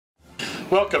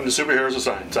Welcome to Superheroes of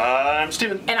Science. I'm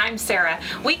Stephen. And I'm Sarah.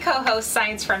 We co-host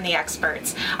Science from the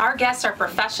Experts. Our guests are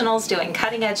professionals doing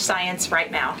cutting-edge science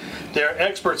right now. They're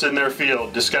experts in their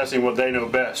field discussing what they know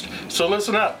best. So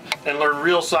listen up and learn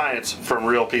real science from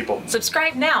real people.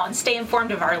 Subscribe now and stay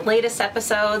informed of our latest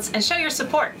episodes and show your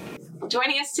support.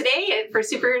 Joining us today for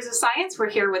Superheroes of Science, we're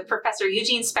here with Professor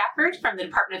Eugene Spafford from the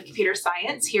Department of Computer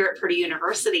Science here at Purdue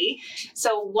University.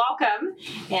 So welcome,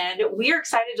 and we are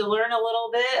excited to learn a little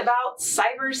bit about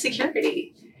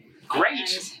cybersecurity.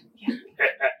 Great.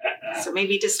 So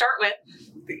maybe to start with,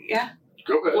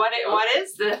 Go ahead. What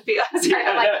is the field? Sorry,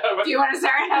 do you want to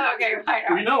start? Okay,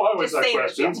 fine. We know I always have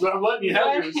questions, but I'm letting you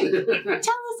have yours. Tell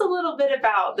us a little bit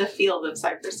about the field of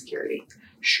cybersecurity.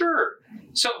 Sure.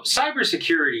 So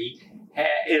cybersecurity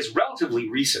is relatively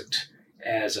recent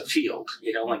as a field.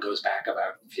 It only goes back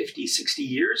about 50, 60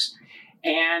 years.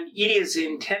 And it is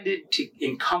intended to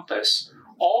encompass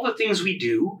all the things we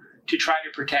do to try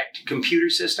to protect computer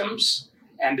systems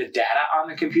and the data on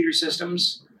the computer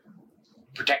systems,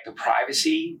 protect the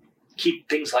privacy, keep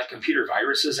things like computer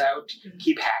viruses out,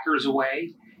 keep hackers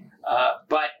away.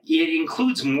 But it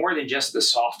includes more than just the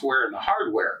software and the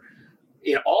hardware.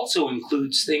 It also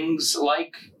includes things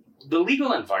like the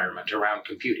legal environment around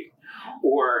computing,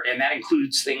 and that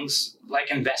includes things like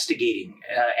investigating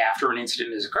after an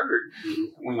incident has occurred.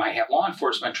 Mm-hmm. We might have law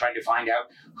enforcement trying to find out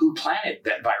who planted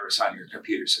that virus on your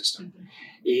computer system. Mm-hmm.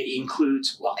 It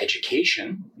includes,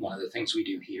 education, one of the things we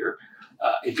do here,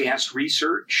 advanced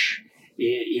research.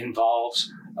 It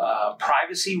involves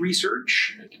privacy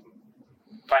research,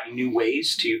 finding new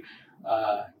ways to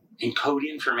encode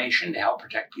information to help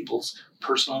protect people's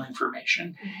personal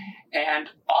information. And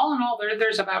all in all,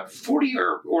 there's about 40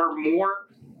 or more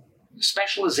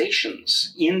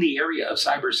specializations in the area of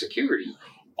cybersecurity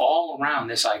all around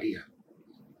this idea.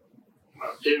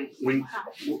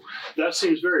 That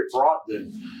seems very broad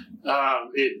then.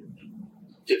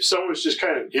 If someone's just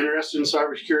kind of interested in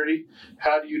cybersecurity,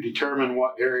 how do you determine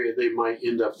what area they might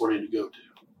end up wanting to go to?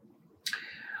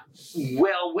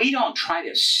 Well, we don't try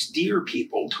to steer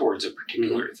people towards a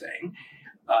particular thing.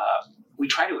 We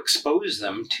try to expose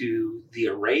them to the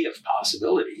array of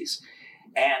possibilities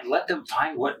and let them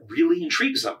find what really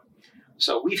intrigues them.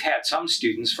 So we've had some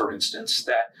students, for instance,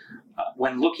 that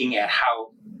when looking at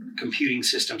how computing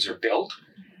systems are built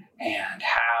and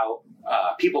how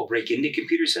people break into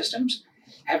computer systems,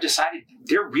 have decided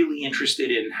they're really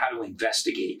interested in how to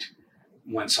investigate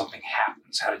when something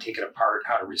happens, how to take it apart,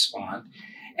 how to respond.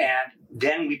 And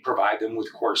then we provide them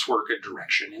with coursework and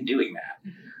direction in doing that.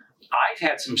 Mm-hmm. I've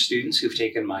had some students who've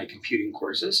taken my computing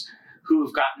courses who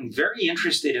have gotten very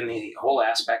interested in the whole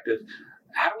aspect of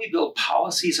how do we build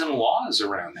policies and laws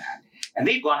around that? And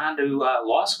they've gone on to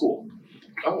law school.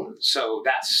 Oh, so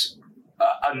that's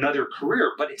another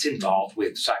career, but it's involved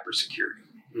with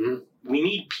cybersecurity. Mm-hmm. We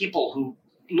need people who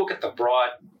look at the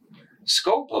broad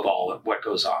scope of all of what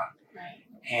goes on. Right.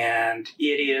 And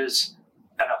it is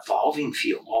an evolving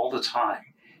field all the time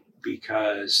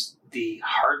because the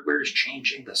hardware is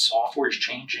changing, the software is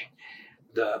changing.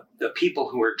 The people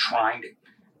who are trying to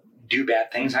do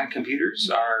bad things on computers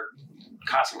are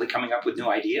constantly coming up with new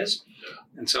ideas.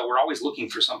 And so we're always looking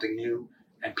for something new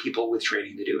and people with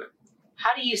training to do it.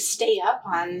 How do you stay up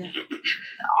on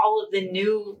all of the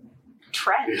new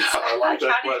trends? Yeah, I like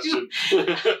that question.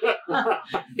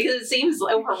 Because it seems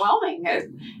overwhelming.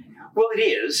 Well, it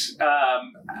is.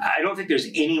 I don't think there's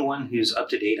anyone who's up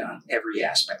to date on every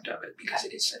aspect of it because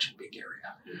it is such a big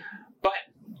area. But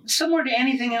similar to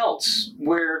anything else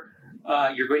where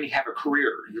you're going to have a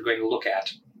career, you're going to look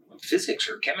at physics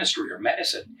or chemistry or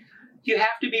medicine, you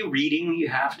have to be reading, you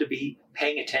have to be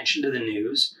paying attention to the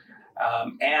news.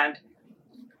 And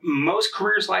most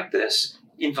careers like this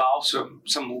involve some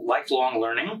lifelong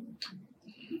learning.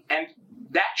 And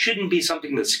that shouldn't be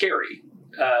something that's scary.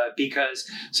 Because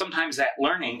sometimes that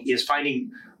learning is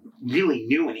finding really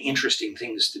new and interesting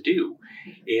things to do.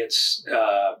 It's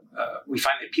we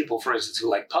find that people, for instance, who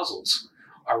like puzzles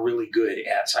are really good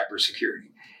at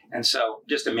cybersecurity. And so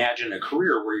just imagine a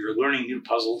career where you're learning new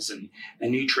puzzles and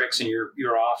new tricks and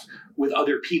you're off with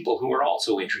other people who are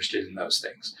also interested in those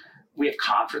things. We have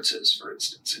conferences, for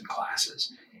instance, in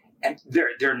classes. And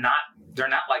they're not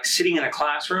like sitting in a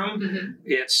classroom. Mm-hmm.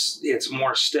 It's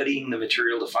more studying the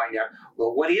material to find out,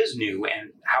 well, what is new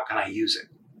and how can I use it?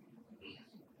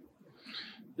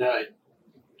 Yeah.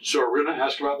 So are we going to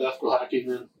ask about the ethical hacking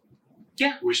then?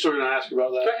 Yeah. We're still going to ask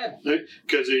about that? Go ahead.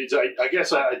 Because I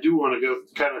guess I do want to go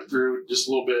kind of through just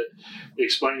a little bit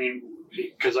explaining,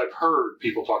 because I've heard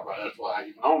people talk about ethical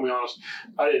hacking. I'll be honest,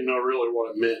 I didn't know really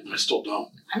what it meant, and I still don't.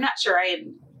 I'm not sure I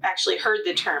had actually heard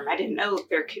the term. I didn't know if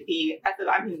there could be,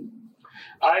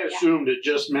 I assumed it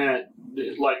just meant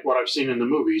like what I've seen in the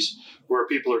movies where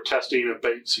people are testing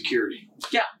event security.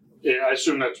 Yeah. I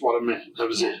assume that's what it meant. That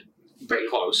was it. Very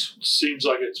close. Seems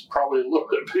like it's probably a little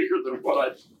bit bigger than what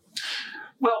I...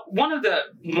 Well, one of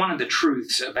the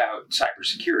truths about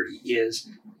cybersecurity is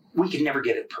we can never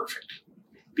get it perfect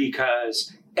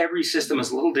because every system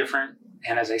is a little different.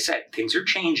 And as I said, things are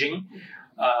changing.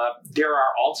 There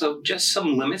are also just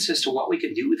some limits as to what we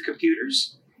can do with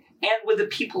computers and with the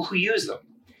people who use them.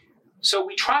 So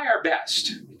we try our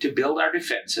best to build our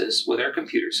defenses with our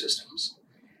computer systems.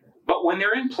 But when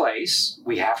they're in place,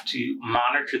 we have to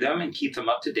monitor them and keep them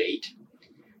up to date.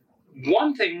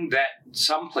 One thing that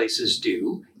some places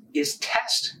do is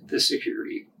test the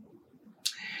security.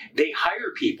 They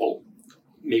hire people,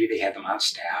 maybe they have them on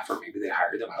staff or maybe they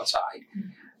hire them outside,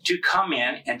 to come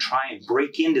in and try and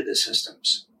break into the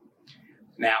systems.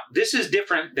 Now, this is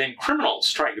different than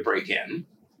criminals trying to break in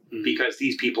because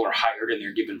these people are hired and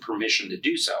they're given permission to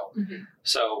do so.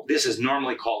 So this is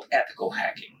normally called ethical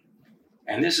hacking.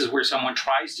 And this is where someone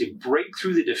tries to break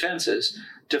through the defenses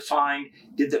to find,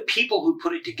 did the people who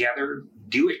put it together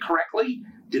do it correctly?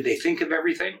 Did they think of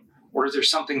everything? Or is there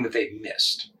something that they've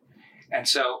missed? And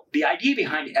so the idea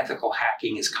behind ethical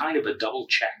hacking is kind of a double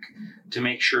check to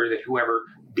make sure that whoever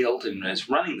built and is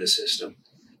running the system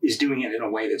is doing it in a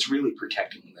way that's really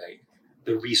protecting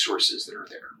the resources that are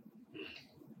there.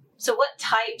 So what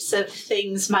types of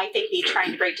things might they be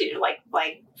trying to break into, like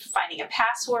finding a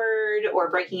password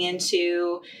or breaking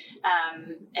into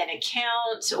an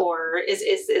account, or is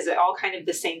it all kind of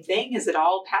the same thing? Is it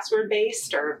all password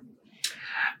based or?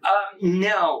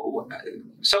 No.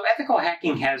 So ethical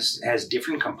hacking has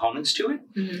different components to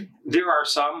it. There are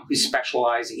some who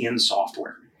specialize in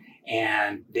software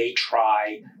and they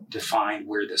try to find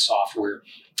where the software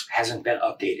hasn't been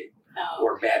updated.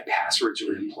 Or bad passwords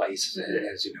are in place,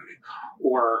 as you noted,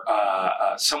 or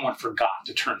someone forgot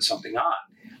to turn something on.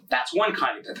 That's one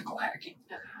kind of ethical hacking.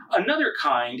 Another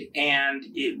kind, and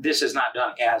this is not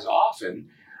done as often,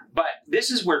 but this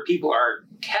is where people are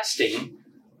testing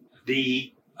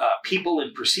the people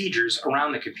and procedures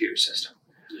around the computer system.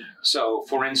 So,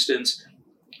 for instance,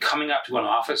 coming up to an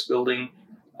office building,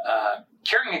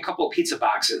 carrying a couple of pizza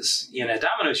boxes in a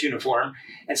Domino's uniform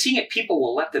and seeing if people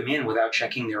will let them in without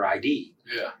checking their ID.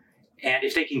 And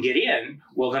if they can get in,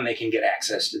 well, then they can get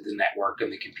access to the network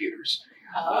and the computers.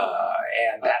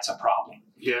 And that's a problem.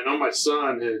 Yeah, I know my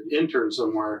son had interned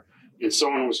somewhere and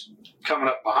someone was coming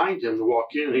up behind him to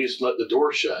walk in and he just let the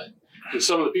door shut. And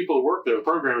some of the people who work there, the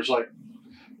programmers, like,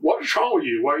 what is wrong with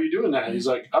you? Why are you doing that? And he's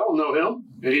like, I don't know him.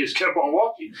 And he just kept on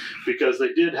walking because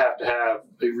they did have to have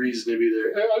a reason to be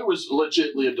there. It was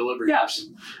legitimately a delivery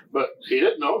person. But he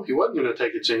didn't know. He wasn't going to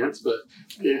take a chance. But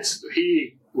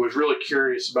he was really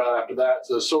curious about after that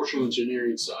the social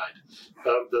engineering side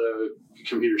of the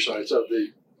computer science of the.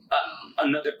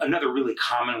 Another really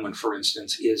common one, for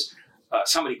instance, is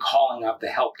somebody calling up the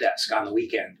help desk on the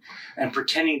weekend and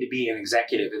pretending to be an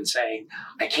executive and saying,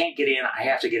 I can't get in, I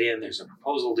have to get in, there's a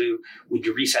proposal due, would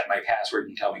you reset my password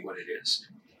and tell me what it is?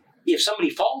 If somebody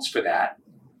falls for that,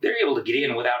 they're able to get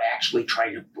in without actually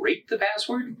trying to break the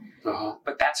password,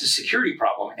 but that's a security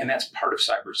problem, and that's part of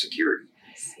cybersecurity.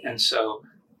 And so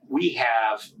we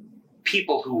have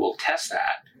people who will test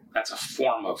that. That's a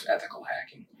form of ethical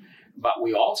hacking. But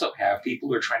we also have people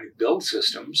who are trying to build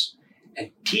systems and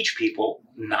teach people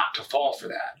not to fall for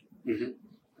that.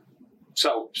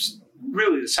 So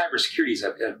really the cybersecurity is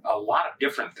a lot of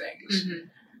different things.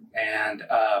 And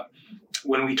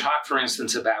when we talk, for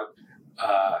instance, about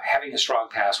having a strong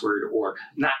password or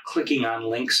not clicking on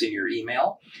links in your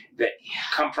email that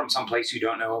come from someplace you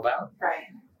don't know about,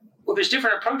 well, there's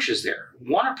different approaches there.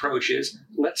 One approach is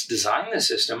let's design the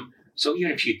system so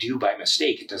even if you do by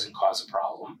mistake, it doesn't cause a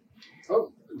problem.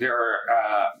 There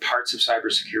are parts of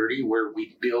cybersecurity where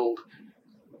we build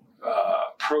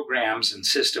programs and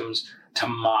systems to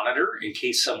monitor in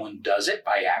case someone does it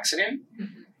by accident.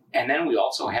 And then we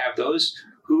also have those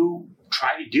who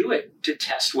try to do it to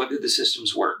test whether the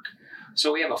systems work.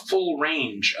 So we have a full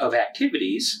range of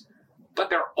activities, but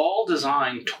they're all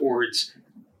designed towards,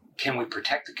 can we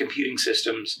protect the computing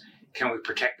systems? Can we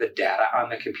protect the data on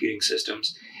the computing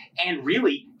systems? And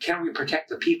really, can we protect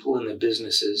the people in the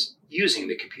businesses using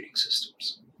the computing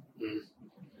systems?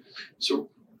 So,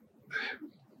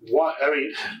 why? I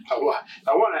mean, I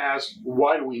want to ask,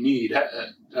 why do we need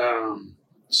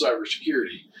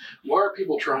cybersecurity? Why are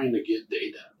people trying to get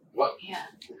data? What?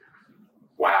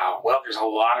 Wow. Well, there's a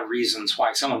lot of reasons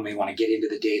why someone may want to get into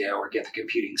the data or get the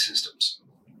computing systems.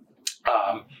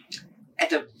 At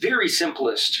the very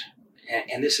simplest,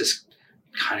 and this is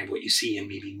kind of what you see in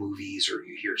maybe movies or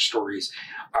you hear stories,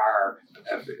 are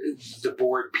the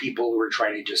bored people who are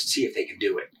trying to just see if they can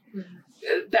do it.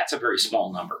 Mm-hmm. That's a very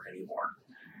small number anymore.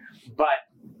 But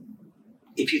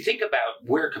if you think about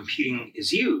where computing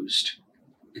is used,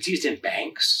 it's used in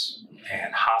banks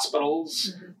and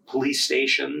hospitals, mm-hmm. police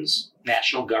stations,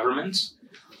 national governments.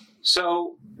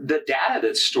 So the data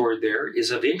that's stored there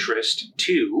is of interest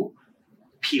to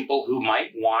people who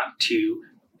might want to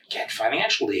get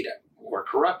financial data or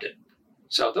corrupt it.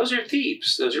 So those are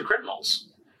thieves, those are criminals.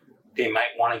 They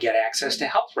might want to get access to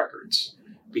health records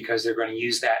because they're going to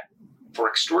use that for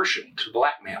extortion, to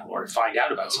blackmail, or to find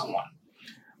out about someone.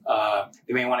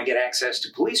 They may want to get access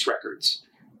to police records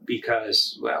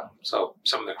because, well, so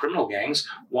some of the criminal gangs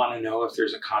want to know if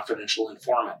there's a confidential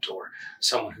informant or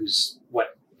someone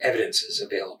what evidence is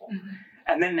available. Mm-hmm.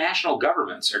 And then national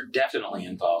governments are definitely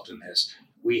involved in this.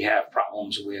 We have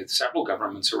problems with several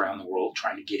governments around the world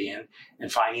trying to get in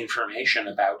and find information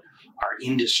about our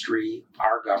industry,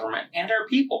 our government, and our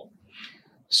people.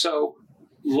 So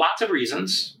lots of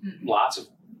reasons, mm-hmm. lots of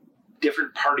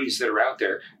different parties that are out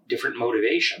there, different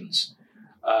motivations.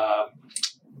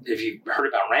 If you've heard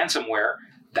about ransomware,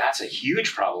 that's a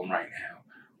huge problem right now,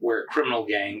 where criminal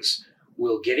gangs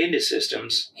will get into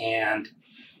systems and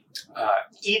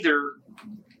either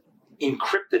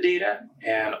encrypt the data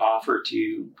and offer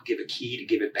to give a key to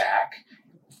give it back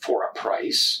for a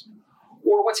price,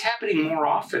 or what's happening more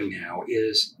often now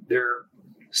is they're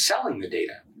selling the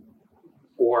data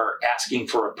or asking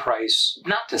for a price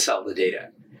not to sell the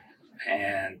data.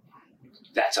 And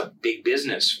that's a big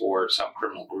business for some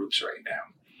criminal groups right now.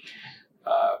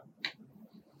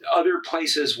 Other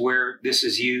places where this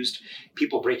is used,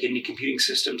 people break into computing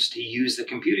systems to use the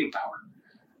computing power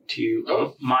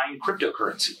to mine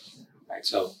cryptocurrency. Right?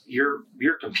 So your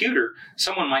computer,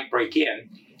 someone might break in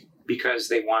because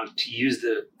they want to use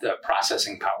the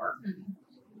processing power mm-hmm.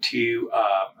 to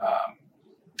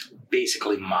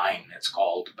basically mine, it's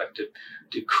called, but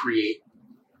to create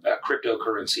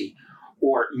cryptocurrency.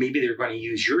 Or maybe they're going to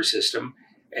use your system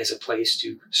as a place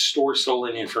to store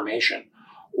stolen information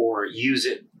or use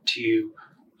it to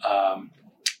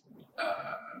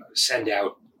send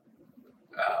out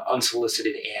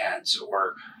unsolicited ads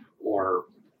or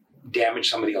damage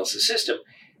somebody else's system.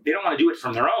 They don't want to do it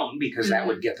from their own because mm-hmm. that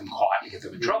would get them caught and get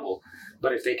them in mm-hmm. trouble.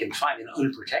 But if they can find an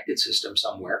unprotected system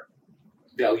somewhere,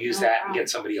 they'll use that and get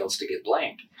somebody else to get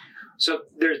blamed. So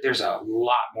there's a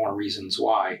lot more reasons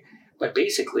why. But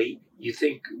basically, you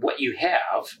think what you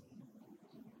have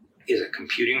is a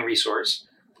computing resource,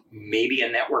 maybe a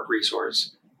network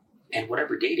resource, and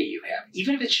whatever data you have.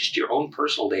 Even if it's just your own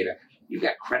personal data, you've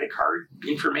got credit card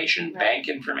information, bank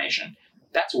information.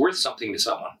 That's worth something to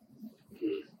someone.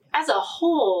 As a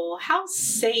whole, how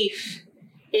safe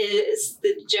is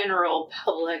the general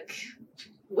public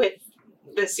with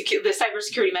the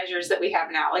cybersecurity measures that we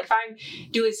have now? Like if I'm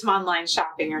doing some online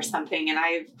shopping or something and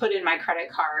I've put in my credit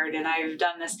card and I've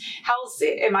done this,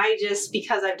 am I just,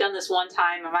 because I've done this one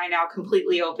time, am I now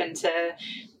completely open to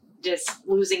just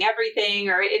losing everything?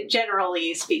 Or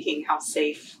generally speaking, how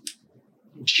safe?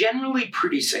 Generally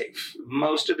pretty safe.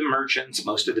 Most of the merchants,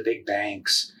 most of the big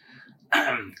banks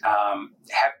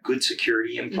have good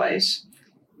security in place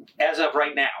mm-hmm. as of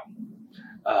right now.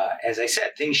 As I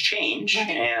said, things change, right.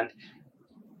 And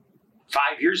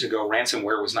 5 years ago,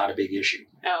 ransomware was not a big issue.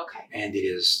 Oh, okay. And it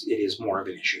is more of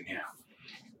an issue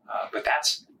now. But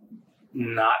that's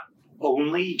not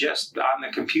only just on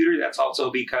the computer. That's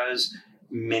also because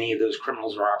many of those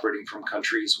criminals are operating from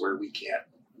countries where we can't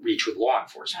reach with law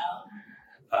enforcement.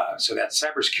 Oh. So that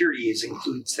cybersecurity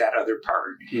includes that other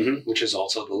part, mm-hmm. which is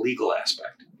also the legal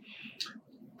aspect.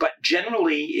 But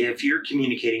generally, if you're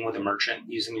communicating with a merchant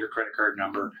using your credit card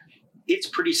number, it's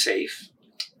pretty safe.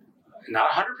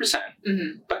 Not 100%,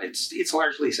 mm-hmm. but it's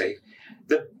largely safe.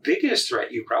 The biggest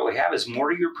threat you probably have is more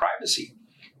to your privacy.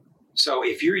 So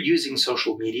if you're using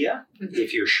social media, mm-hmm.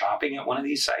 if you're shopping at one of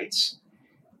these sites,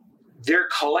 they're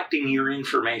collecting your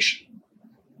information,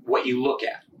 what you look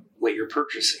at, what you're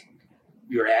purchasing,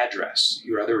 your address,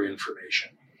 your other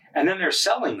information. And then they're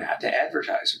selling that to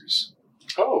advertisers.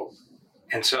 Oh.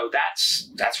 And so that's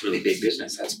really big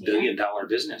business. That's $1 billion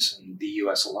business in the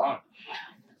U.S. alone.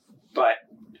 But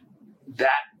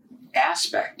that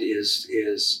aspect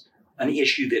is an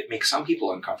issue that makes some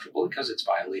people uncomfortable because it's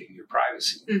violating your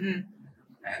privacy. Mm-hmm.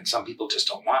 And some people just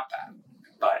don't want that.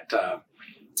 But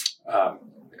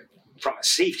from a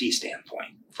safety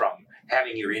standpoint, from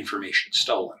having your information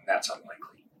stolen, that's unlikely.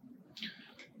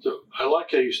 So I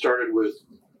like how you started with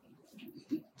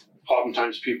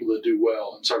oftentimes people that do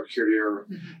well in cybersecurity are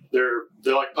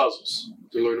they're like puzzles.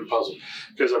 They're learning puzzles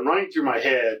because I'm running through my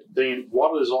head thinking,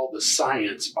 what is all the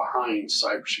science behind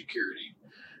cybersecurity?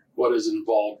 What is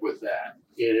involved with that?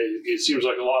 And it seems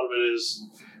like a lot of it is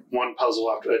one puzzle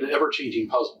after an ever-changing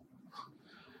puzzle.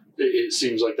 It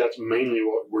seems like that's mainly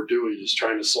what we're doing is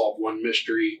trying to solve one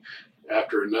mystery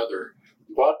after another.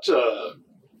 What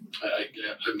I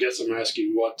guess I'm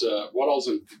asking what all's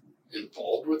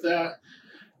involved with that?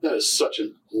 That is such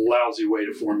a lousy way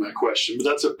to form that question, but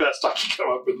that's the best I can come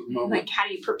up with at the moment. Like, how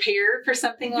do you prepare for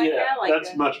something like that? Like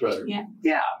that's much better.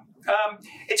 Yeah.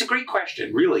 It's a great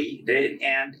question, really.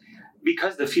 And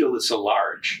because the field is so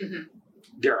large,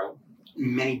 there are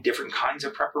many different kinds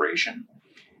of preparation.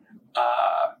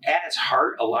 At its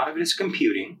heart, a lot of it is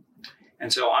computing.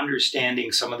 And so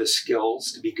understanding some of the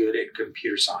skills to be good at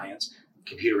computer science,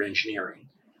 computer engineering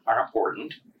are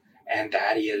important. And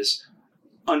that is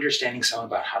understanding some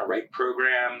about how to write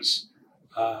programs,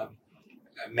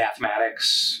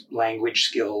 mathematics, language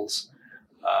skills.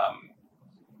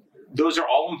 Those are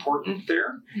all important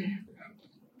there.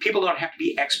 People don't have to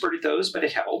be expert at those, but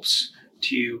it helps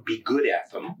to be good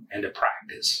at them and to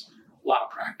practice, a lot of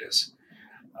practice.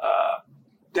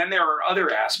 Then there are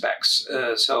other aspects.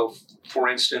 So, for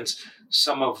instance,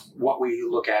 some of what we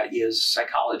look at is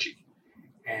psychology.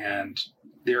 And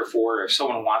therefore, if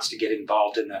someone wants to get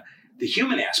involved in the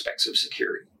human aspects of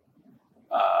security,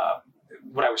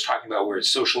 what I was talking about where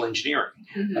it's social engineering,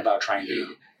 about trying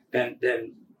to,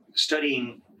 then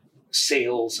studying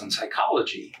sales and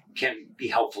psychology can be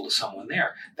helpful to someone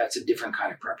there. That's a different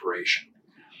kind of preparation.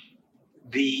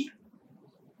 The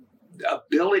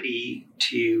ability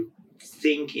to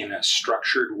think in a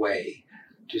structured way,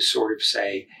 to sort of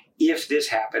say, if this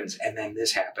happens and then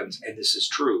this happens and this is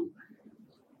true,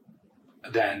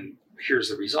 then here's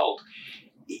the result,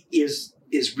 is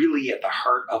really at the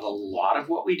heart of a lot of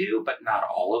what we do, but not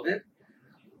all of it.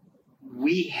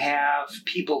 We have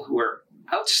people who are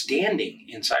outstanding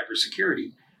in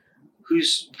cybersecurity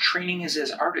whose training is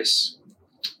as artists,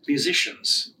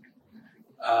 musicians,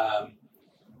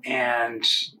 and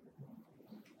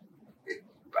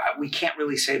we can't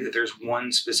really say that there's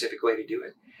one specific way to do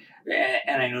it.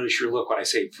 And I notice your look when I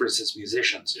say, for instance,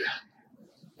 musicians. Yeah.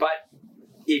 But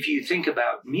if you think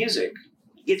about music,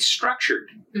 it's structured,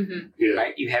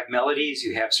 right? You have melodies,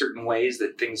 you have certain ways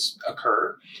that things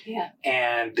occur. Yeah.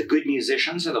 And the good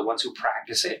musicians are the ones who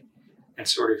practice it and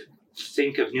sort of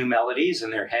think of new melodies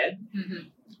in their head.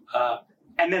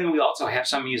 And then we also have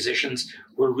some musicians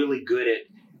who are really good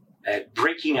at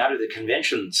breaking out of the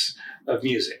conventions of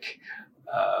music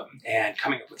and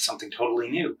coming up with something totally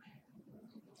new.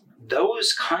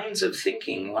 Those kinds of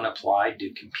thinking, when applied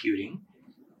to computing,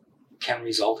 can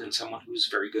result in someone who's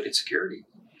very good at security.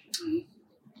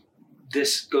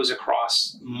 This goes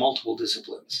across multiple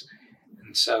disciplines.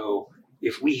 And so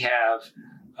if we have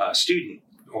a student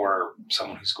or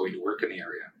someone who's going to work in the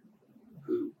area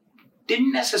who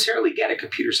didn't necessarily get a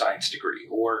computer science degree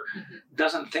or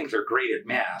doesn't think they're great at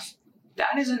math,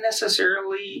 that isn't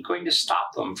necessarily going to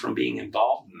stop them from being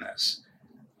involved in this.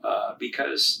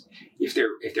 Because if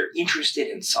they're interested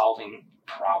in solving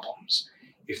problems,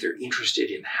 if they're interested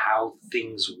in how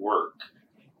things work,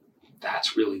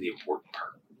 that's really the important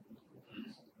part.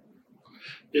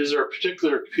 Is there a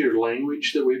particular computer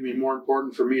language that would be more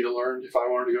important for me to learn if I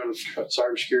wanted to go into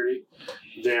cybersecurity?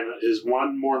 Then is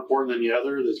one more important than the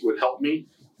other that would help me?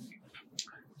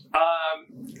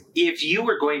 If you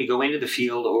were going to go into the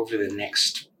field over the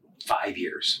next 5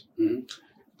 years,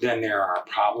 then there are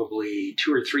probably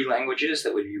 2 or 3 languages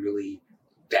that would be really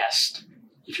best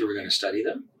if you were going to study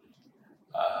them.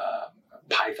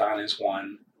 Python is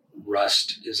one.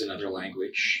 Rust is another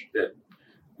language that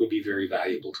would be very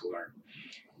valuable to learn.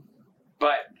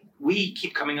 But we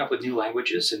keep coming up with new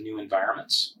languages and new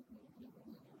environments.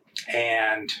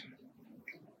 And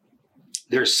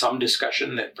there's some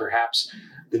discussion that perhaps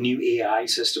the new AI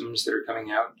systems that are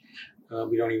coming out,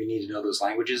 we don't even need to know those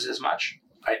languages as much.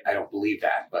 I don't believe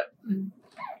that, but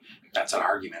that's an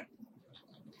argument.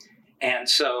 And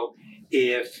so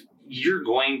if you're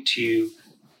going to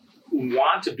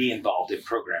want to be involved in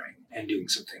programming and doing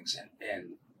some things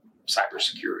in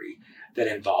cybersecurity that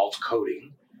involve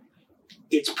coding,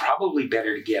 it's probably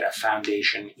better to get a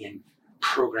foundation in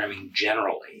programming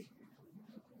generally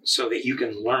so that you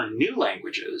can learn new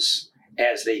languages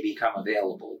as they become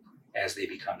available, as they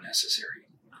become necessary.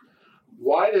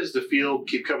 Why does the field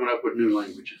keep coming up with new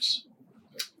languages?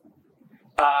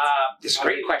 It's a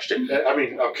great question. I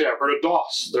mean, okay, I've heard of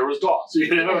DOS. There was DOS.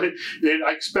 You know, and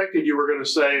I expected you were going to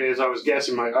say, as I was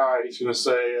guessing, all right, he's going to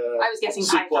say I was guessing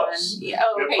C++. Python. Yeah.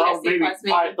 Oh, okay. Probably, C++,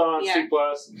 maybe Python, yeah. C++.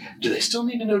 Do they still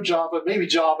need to know Java? Maybe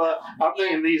Java. I'm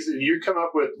thinking these, and you come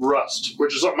up with Rust,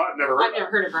 which is something I've never heard of. I've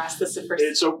never heard of Rust. This is the first.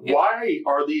 And so why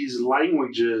are these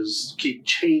languages keep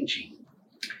changing?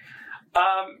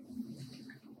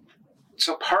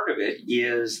 So part of it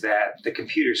is that the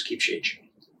computers keep changing.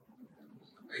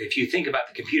 If you think about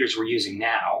the computers we're using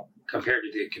now compared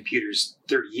to the computers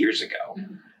 30 years ago,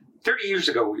 30 years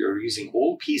ago we were using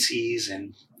old PCs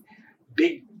and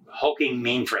big hulking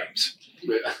mainframes.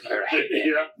 Yeah.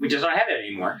 We just don't have that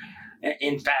anymore.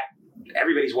 In fact,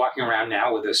 everybody's walking around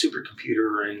now with a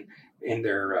supercomputer in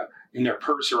their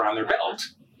purse or on their belt.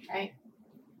 Right.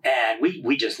 And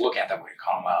we just look at them and we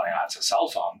call them, well, it's a cell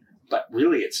phone. But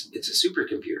really, it's a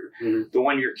supercomputer. Mm-hmm. The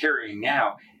one you're carrying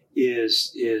now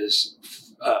is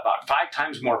about 5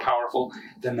 times more powerful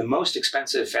than the most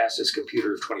expensive, fastest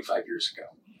computer of 25 years ago,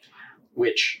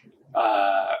 which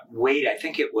weighed, I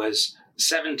think it was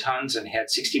 7 tons and had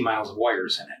 60 miles of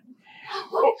wires in it.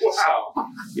 Oh, wow.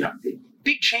 So,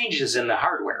 big changes in the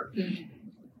hardware. Mm-hmm.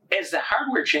 As the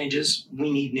hardware changes, we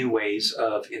need new ways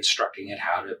of instructing it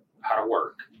how to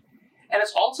work. And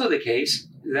it's also the case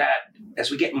that as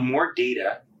we get more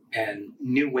data and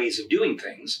new ways of doing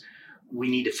things, we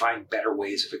need to find better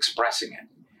ways of expressing it.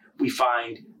 We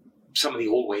find some of the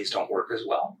old ways don't work as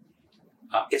well.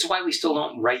 It's why we still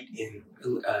don't write in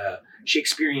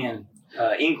Shakespearean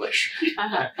English.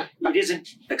 It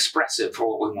isn't expressive for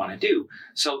what we want to do.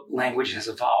 So language has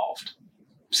evolved.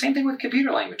 Same thing with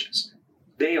computer languages.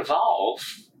 They evolve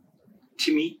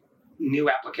to meet new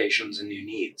applications and new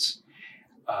needs.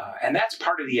 And that's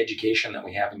part of the education that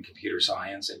we have in computer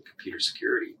science and computer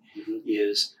security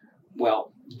is,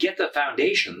 well, get the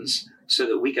foundations so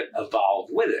that we can evolve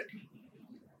with it.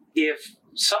 If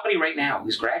somebody right now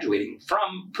who's graduating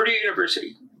from Purdue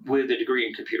University with a degree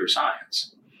in computer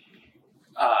science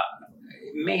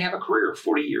may have a career of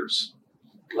 40 years,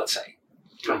 let's say,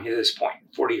 from this point,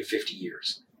 40 to 50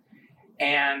 years.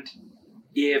 And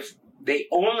if they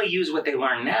only use what they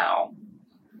learn now,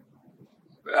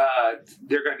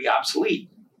 they're going to be obsolete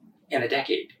in a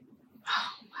decade.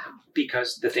 Oh, wow.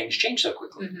 Because the things change so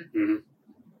quickly. Mm-hmm. Mm-hmm.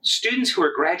 Students who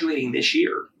are graduating this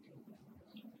year,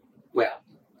 well,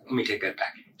 let me take that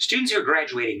back. Students who are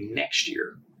graduating next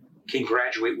year can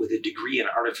graduate with a degree in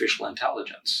artificial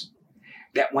intelligence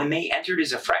that when they entered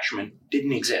as a freshman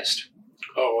didn't exist.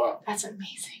 Oh, wow. That's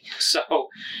amazing. So,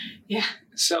 yeah.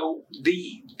 So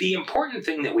the important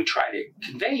thing that we try to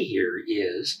convey here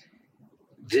is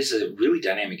this is a really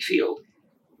dynamic field.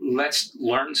 Let's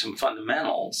learn some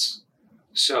fundamentals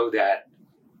so that,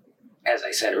 as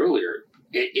I said earlier,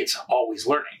 it's always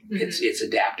learning. Mm-hmm. It's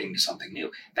adapting to something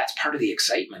new. That's part of the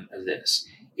excitement of this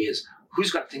is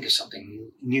who's going to think of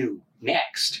something new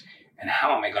next and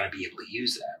how am I going to be able to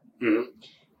use that? Mm-hmm.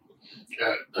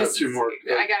 2 more.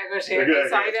 I gotta go too. Okay,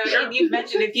 So I know sure. you've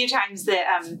mentioned a few times that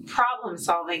problem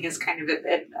solving is kind of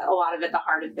a lot of at the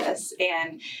heart of this,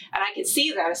 and I can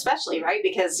see that especially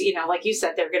because like you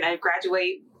said, they're going to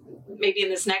graduate maybe in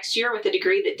this next year with a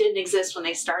degree that didn't exist when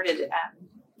they started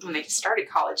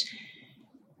college.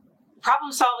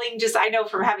 Problem solving, just I know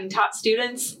from having taught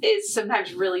students, is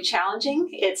sometimes really challenging.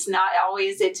 It's not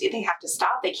always, they have to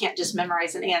stop. They can't just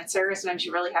memorize an answer. Sometimes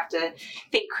you really have to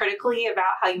think critically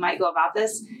about how you might go about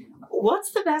this.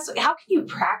 What's the best, how can you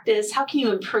practice? How can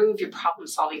you improve your problem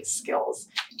solving skills?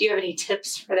 Do you have any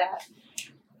tips for that?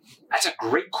 That's a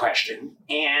great question.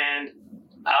 And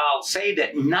I'll say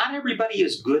that not everybody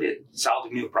is good at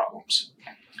solving new problems.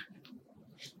 Okay.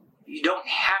 You don't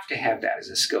have to have that as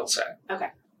a skill set. Okay.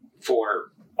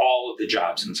 For all of the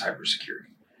jobs in cybersecurity.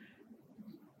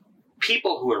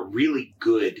 People who are really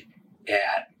good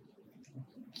at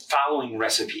following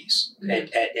recipes,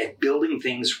 at building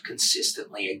things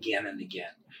consistently again and again,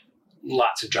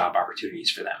 lots of job opportunities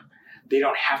for them. They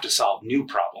don't have to solve new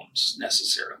problems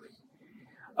necessarily.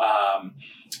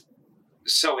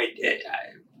 So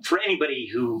for anybody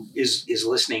who is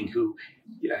listening who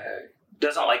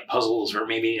doesn't like puzzles or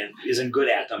maybe isn't good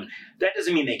at them, that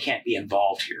doesn't mean they can't be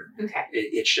involved here. Okay.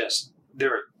 It's just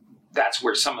that's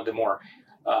where some of the more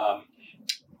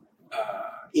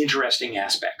interesting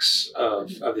aspects of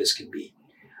this can be.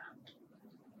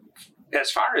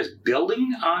 As far as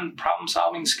building on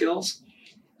problem-solving skills,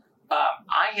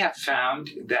 I have found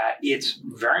that it's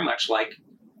very much like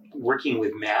working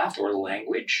with math or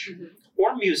language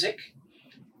or music.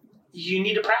 You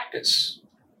need to practice.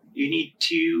 You need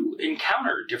to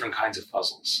encounter different kinds of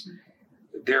puzzles.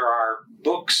 There are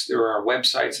books, there are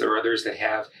websites, there are others that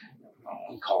have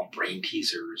we call them brain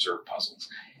teasers or puzzles.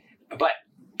 But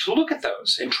to look at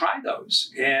those and try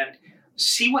those and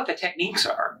see what the techniques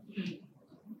are,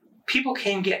 people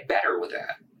can get better with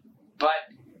that. But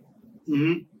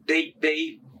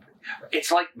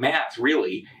it's like math,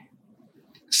 really.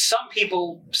 Some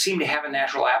people seem to have a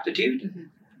natural aptitude,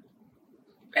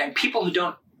 and people who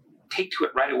don't take to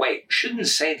it right away shouldn't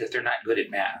say that they're not good at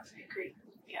math. I agree.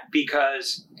 Yeah.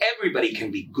 Because everybody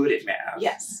can be good at math.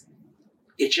 Yes.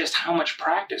 It's just how much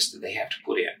practice do they have to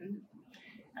put in.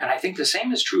 And I think the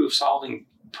same is true of solving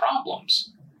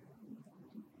problems.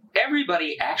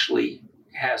 Everybody actually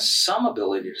has some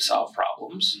ability to solve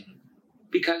problems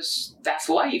because that's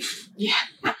life. Yeah.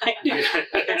 Yes,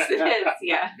 it is.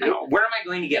 Yeah. You know, where am I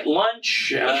going to get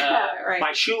lunch? Right.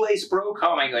 My shoelace broke.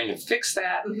 How am I going to fix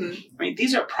that? Mm-hmm. I mean,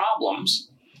 these are problems,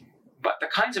 but the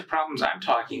kinds of problems I'm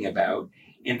talking about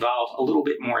involve a little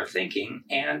bit more thinking,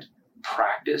 and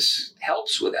practice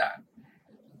helps with that.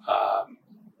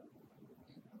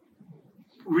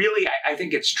 Really, I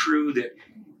think it's true that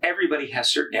everybody has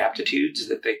certain aptitudes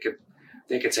that they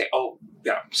could say, oh,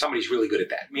 yeah, somebody's really good at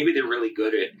that. Maybe they're really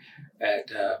good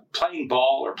at playing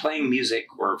ball or playing music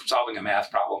or solving a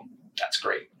math problem. That's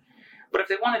great. But if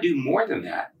they want to do more than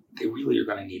that, they really are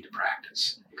going to need to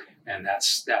practice. And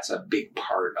that's a big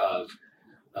part of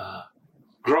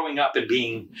growing up and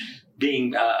being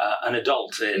an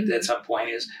adult at some point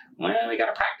is, well, we got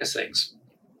to practice things.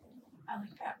 I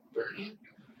like that.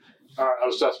 All right,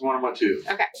 I'll just ask one of my two.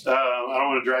 Okay. I don't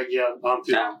want to drag you on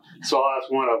through them, so I'll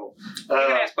ask one of them. You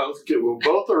can ask both. Okay,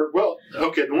 well,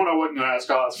 okay, the one I wasn't going to ask,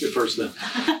 I'll ask it first then.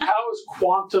 How is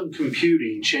quantum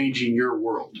computing changing your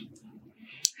world?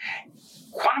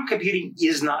 Quantum computing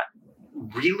is not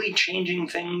really changing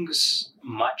things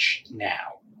much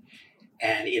now.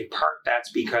 And in part,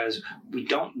 that's because we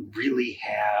don't really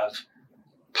have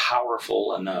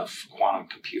powerful enough quantum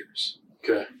computers.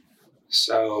 Okay.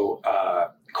 So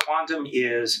quantum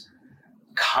is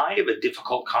kind of a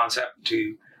difficult concept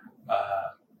to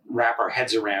wrap our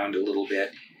heads around a little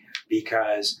bit,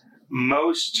 because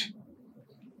most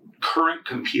current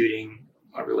computing,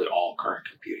 or really all current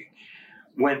computing,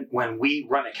 when we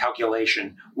run a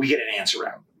calculation, we get an answer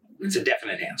out. It's a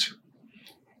definite answer.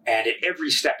 And at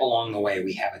every step along the way,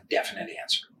 we have a definite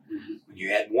answer. Mm-hmm. When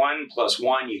you add 1 +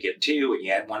 1, you get 2, and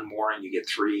you add 1 more, and you get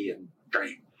 3, and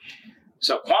great.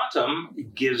 So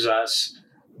quantum gives us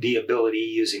the ability,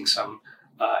 using some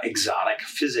exotic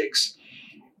physics,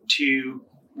 to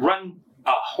run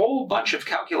a whole bunch of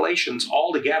calculations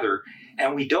all together,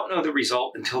 and we don't know the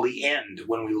result until the end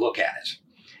when we look at it.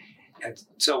 And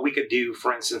so we could do,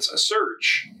 for instance, a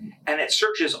search, and it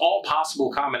searches all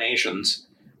possible combinations,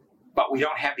 but we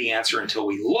don't have the answer until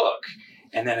we look,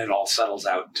 and then it all settles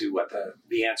out to what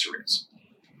the answer is.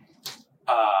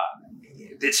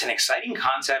 It's an exciting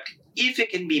concept if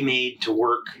it can be made to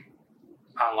work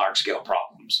on large-scale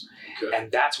problems. Okay.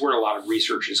 And that's where a lot of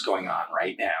research is going on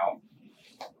right now.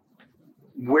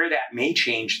 Where that may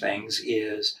change things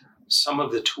is some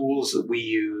of the tools that we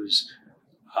use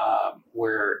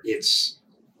where it's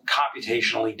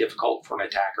computationally difficult for an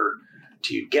attacker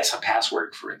to guess a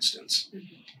password, for instance,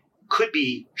 could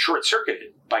be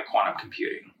short-circuited by quantum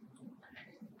computing.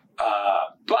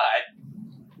 But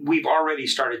we've already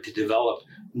started to develop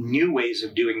new ways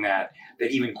of doing that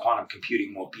even quantum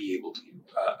computing won't be able to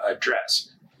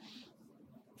address.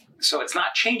 So it's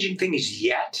not changing things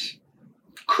yet.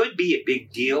 Could be a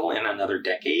big deal in another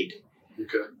decade.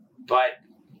 Okay. But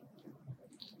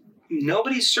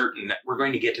nobody's certain that we're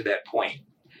going to get to that point,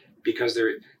 because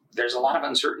there's a lot of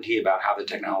uncertainty about how the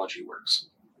technology works.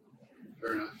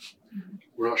 Fair enough.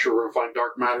 We're not sure we're going to find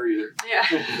dark matter either. Yeah.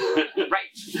 Right.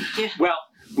 Yeah. Well,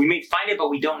 we may find it, but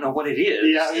we don't know what it is.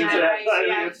 Yeah, Yeah,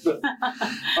 exactly.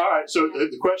 All right, so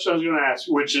the question I was going to ask,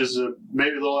 which is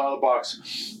maybe a little out of the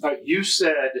box, you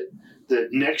said that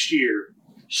next year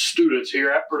students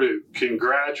here at Purdue can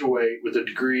graduate with a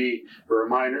degree or a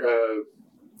minor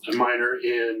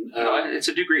in... No, it's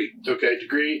a degree. Okay,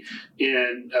 degree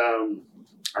in...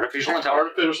 Artificial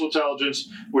intelligence. Artificial intelligence,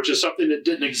 which is something that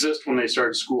didn't exist when they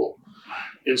started school.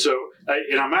 And so,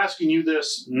 and I'm asking you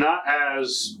this not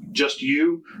as just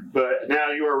you, but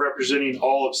now you are representing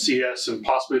all of CS and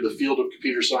possibly the field of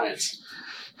computer science.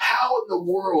 How in the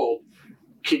world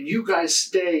can you guys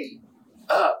stay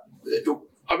up?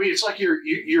 I mean, it's like you're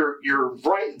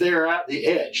right there at the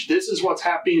edge. This is what's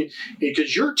happening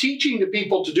because you're teaching the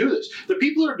people to do this. The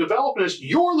people that are developing this,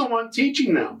 you're the one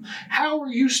teaching them. How are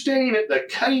you staying at the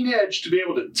cutting edge to be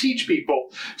able to teach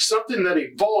people something that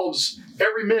evolves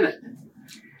every minute?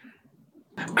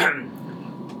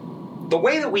 The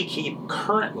way that we keep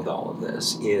current with all of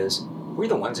this is we're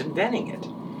the ones inventing it.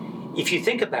 If you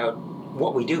think about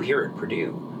what we do here at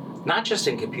Purdue, not just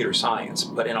in computer science,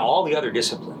 but in all the other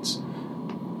disciplines,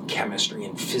 chemistry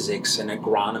and physics and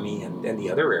agronomy and the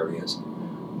other areas,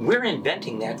 we're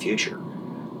inventing that future.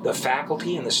 The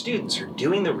faculty and the students are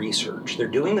doing the research, they're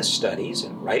doing the studies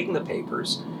and writing the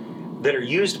papers that are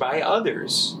used by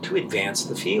others to advance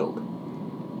the field.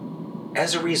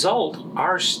 As a result,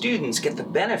 our students get the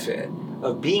benefit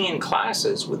of being in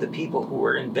classes with the people who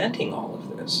are inventing all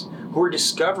of this, who are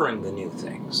discovering the new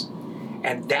things.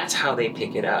 And that's how they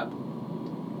pick it up.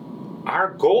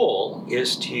 Our goal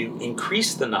is to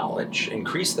increase the knowledge,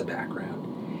 increase the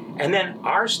background, and then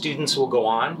our students will go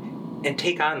on and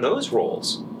take on those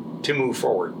roles to move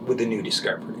forward with the new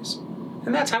discoveries.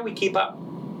 And that's how we keep up.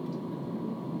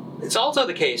 It's also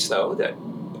the case, though, that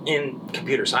in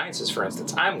computer sciences, for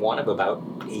instance, I'm one of about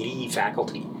 80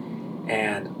 faculty,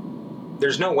 and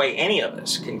there's no way any of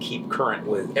us can keep current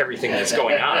with everything that's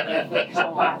going on.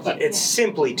 It's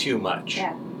simply too much.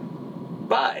 Yeah.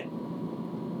 But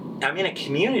I'm in a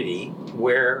community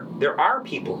where there are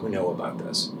people who know about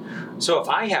this. So if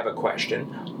I have a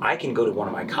question, I can go to one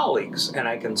of my colleagues and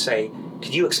I can say,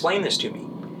 could you explain this to me?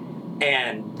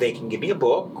 And they can give me a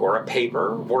book or a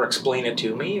paper or explain it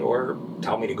to me or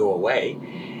tell me to go away.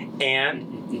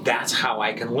 And that's how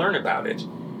I can learn about it.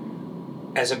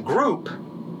 As a group,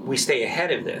 we stay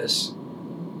ahead of this.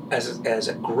 As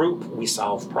a group, we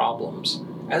solve problems,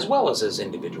 as well as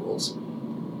individuals.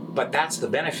 But that's the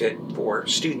benefit for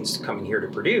students coming here to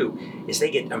Purdue, is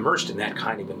they get immersed in that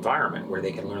kind of environment where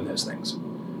they can learn those things.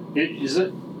 Is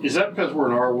that because we're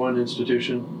an R1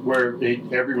 institution where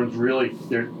everyone's really,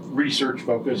 they're research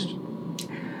focused?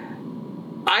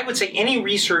 I would say any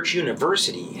research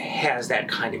university has that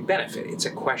kind of benefit. It's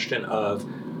a question of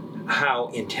how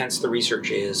intense the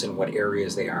research is and what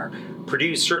areas they are.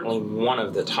 Purdue is certainly one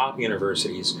of the top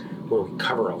universities where we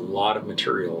cover a lot of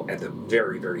material at the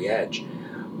very, very edge.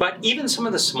 But even some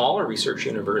of the smaller research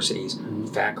universities,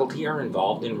 faculty are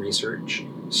involved in research,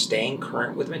 staying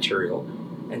current with material,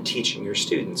 and teaching your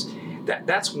students.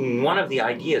 That's one of the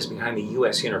ideas behind the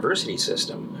U.S. university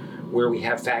system, where we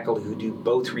have faculty who do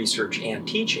both research and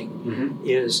teaching,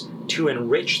 is to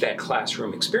enrich that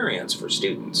classroom experience for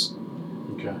students.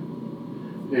 Okay.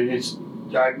 It's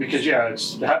how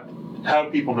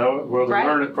do people know it? Well, they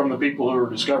learn it from the people who are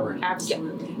discovering it.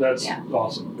 Absolutely. That's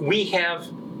awesome. We have,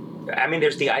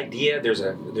 there's the idea, there's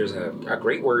a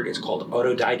great word, it's called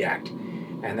autodidact,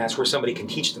 and that's where somebody can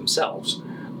teach themselves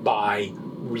by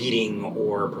reading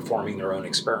or performing their own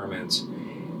experiments.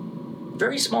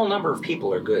 Very small number of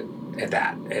people are good at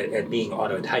that, at being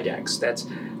autodidacts.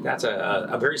 That's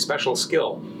a very special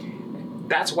skill.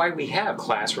 That's why we have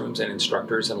classrooms and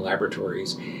instructors and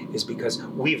laboratories, is because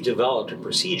we've developed a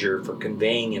procedure for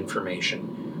conveying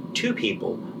information to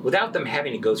people without them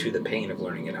having to go through the pain of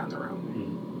learning it on their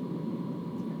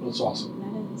own. That's awesome.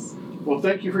 That is. Well,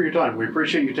 thank you for your time. We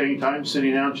appreciate you taking time,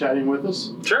 sitting down, chatting with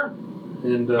us. Sure.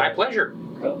 And my pleasure.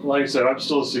 Like I said, I'm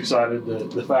still as excited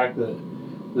that the fact that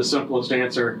the simplest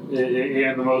answer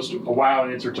and the most wow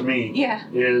answer to me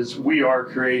is we are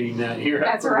creating that here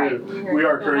at Purdue. We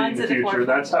are creating the future.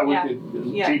 That's how we can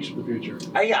teach the future.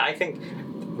 I think,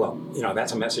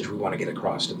 that's a message we want to get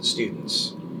across to the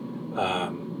students,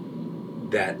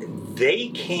 that they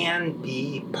can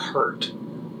be part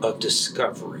of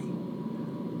discovery.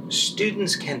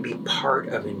 Students can be part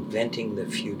of inventing the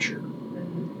future.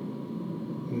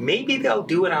 Maybe they'll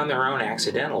do it on their own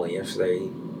accidentally if they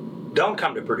don't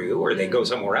come to Purdue or they go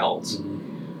somewhere else.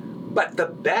 But the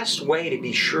best way to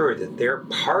be sure that they're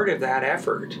part of that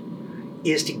effort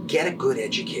is to get a good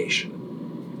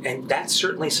education. And that's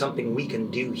certainly something we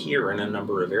can do here in a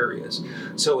number of areas.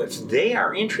 So if they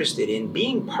are interested in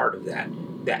being part of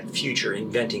that future,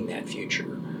 inventing that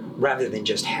future, rather than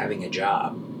just having a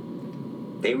job,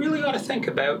 they really ought to think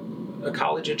about a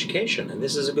college education, and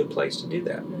this is a good place to do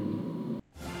that.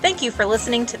 Thank you for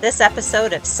listening to this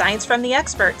episode of Science from the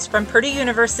Experts from Purdue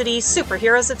University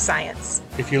Superheroes of Science.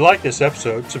 If you like this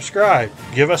episode, subscribe,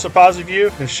 give us a positive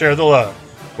review, and share the love.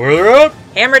 Boiler up!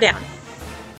 Hammer down.